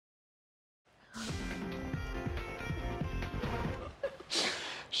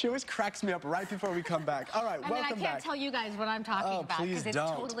She always cracks me up right before we come back. All right, welcome back. I can't tell you guys what I'm talking about because it's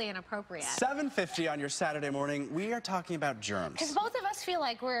totally inappropriate. 7:50 on your Saturday morning, we are talking about germs. Because both of us feel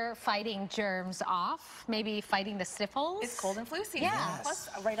like we're fighting germs off, maybe fighting the sniffles. It's cold and flu season. Yeah. Plus,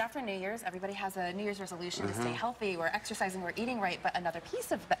 right after New Year's, everybody has a New Year's resolution to stay healthy. We're exercising, we're eating right, but another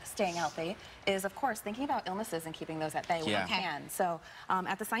piece of staying healthy is, of course, thinking about illnesses and keeping those at bay when we can. So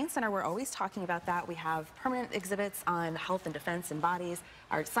at the Science Center, we're always talking about that. We have permanent exhibits on health and defense in bodies.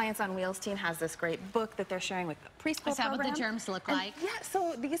 Our Science on Wheels team has this great book that they're sharing with the preschool program. Is that what the germs look like? Yeah,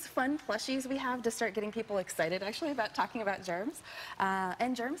 so these fun plushies we have to start getting people excited, actually, about talking about germs.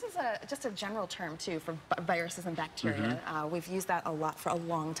 And germs is just a general term, too, for viruses and bacteria. We've used that a lot for a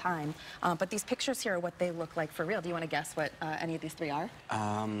long time. But these pictures here are what they look like for real. Do you want to guess what any of these three are?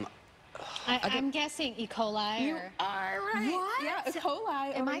 I'm guessing E. coli. You are right. What? Yeah, E.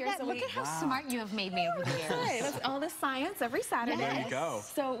 coli. Am I that? Look at how smart you have made me over the years. Right. That's all this science every Saturday. Yes. There you go.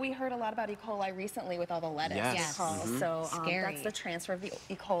 So we heard a lot about E. coli recently with all the lettuce recalls. So that's the transfer of the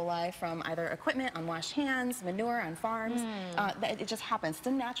E. coli from either equipment, unwashed hands, manure on farms. It just happens. It's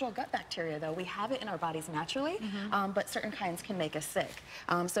a natural gut bacteria, though. We have it in our bodies naturally, but certain kinds can make us sick.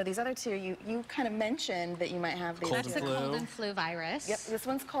 So these other two, you kind of mentioned that you might have these. That's the cold and flu virus. Yep, this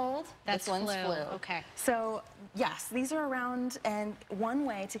one's cold. That's this one's flu. Okay. So yes, these are around, and one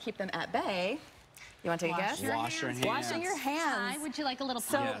way to keep them at bay. You want to take a guess? Wash your hands. Washing your hands. Hi, would you like a little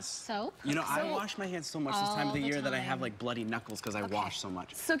soap? You know, I wash my hands so much this time of the year that I have like bloody knuckles because I wash so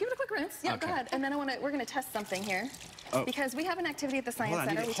much. So give it a quick rinse. Yeah, go ahead. And then we're going to test something here. Because we have an activity at the Science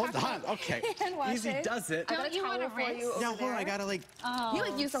Center. Hold on. Okay. Easy does it. Don't you want to rinse? Yeah, hold on. I got to like... You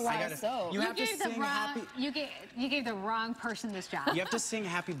like use a lot of soap. You have to sing happy... You gave the wrong person this job. You have to sing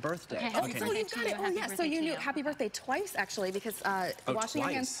happy birthday. Okay. So you got it. Oh, yeah. So you knew happy birthday twice, actually, because washing your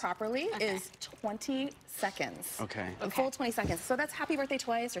hands properly is 20 seconds. Okay. A full 20 seconds. So that's happy birthday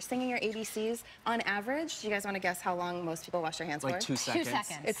twice or singing your ABCs. On average, do you guys want to guess how long most people wash their hands for? Like 2 seconds. 2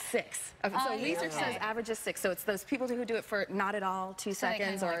 seconds. It's 6. So research says average is 6. So it's those people who do it for not at all, 2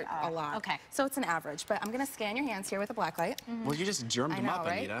 seconds, or a lot. Okay. So it's an average. But I'm going to scan your hands here with a black light. Well, you just germed them up,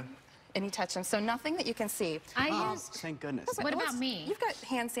 right? Anita. And you touch them. So nothing that you can see. Thank goodness. What about me? You've got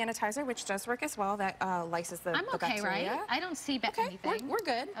hand sanitizer, which does work as well. That lyses the I'm okay, bacteria. right? I don't see anything. We're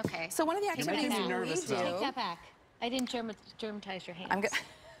good. Okay. So one of the activities we do... Take that back. I didn't germatize your hands.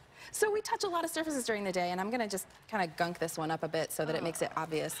 So we touch a lot of surfaces during the day, and I'm going to just kind of gunk this one up a bit so that it makes it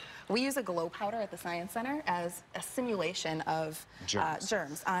obvious. We use a glow powder at the Science Center as a simulation of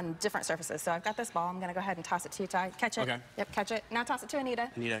germs on different surfaces. So I've got this ball. I'm going to go ahead and toss it to you, Ty. Catch it. Okay. Yep, catch it. Now toss it to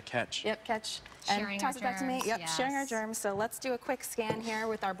Anita. Anita, catch. Yep, catch. And toss it back to me. Yep, sharing our germs. So let's do a quick scan here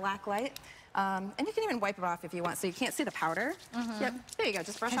with our black light. And you can even wipe it off if you want, so you can't see the powder. Yep, there you go,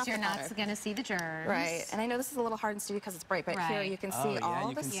 just brush off the powder. Because you're not going to see the germs. Right, and I know this is a little hard in studio because it's bright, but here you can see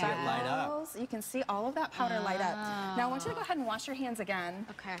all the cells. You can see all of that powder light up. Now I want you to go ahead and wash your hands again.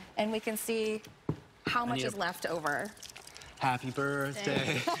 Okay. And we can see how much is left over. Happy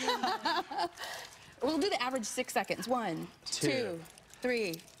birthday. We'll do the average 6 seconds. 1, 2,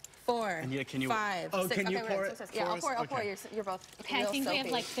 3, 4, 5, 6. Can you pour it? Yeah, I'll pour. You're both Okay, I think we have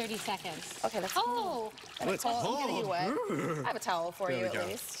like 30 seconds. Okay, that's cool. I'm getting you wet. I have a towel for you at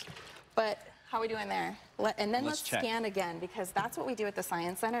least. But how are we doing there? And then let's scan again, because that's what we do at the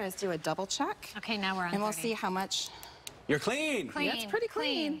Science Center, is do a double check. Okay, now we're on and we'll see how much. You're clean. Yeah, it's pretty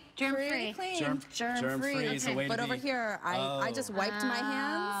clean. Germ-free. Germ-free. Okay. But over here, I just wiped my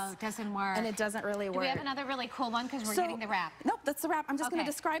hands. Oh, it doesn't work. And it doesn't really work. Do we have another really cool one? Because we're getting the wrap. Nope, that's the wrap. I'm just going to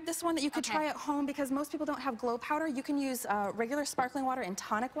describe this one that you could try at home, because most people don't have glow powder. You can use regular sparkling water and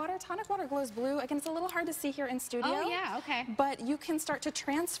tonic water. Tonic water glows blue. Again, it's a little hard to see here in studio. Oh, yeah, okay. But you can start to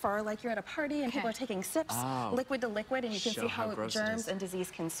transfer, like you're at a party and people are taking sips, liquid to liquid, and you can see how germs and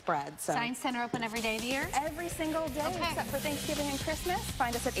disease can spread. So Science Center open every day of the year? Every single day, except for Thanksgiving and Christmas.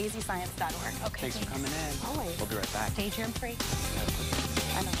 Find us at azscience.org. Okay. Thanks for coming in. Always. We'll be right back. Stay germ-free.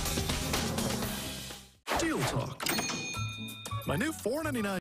 I know. Deal Talk. My new $4.99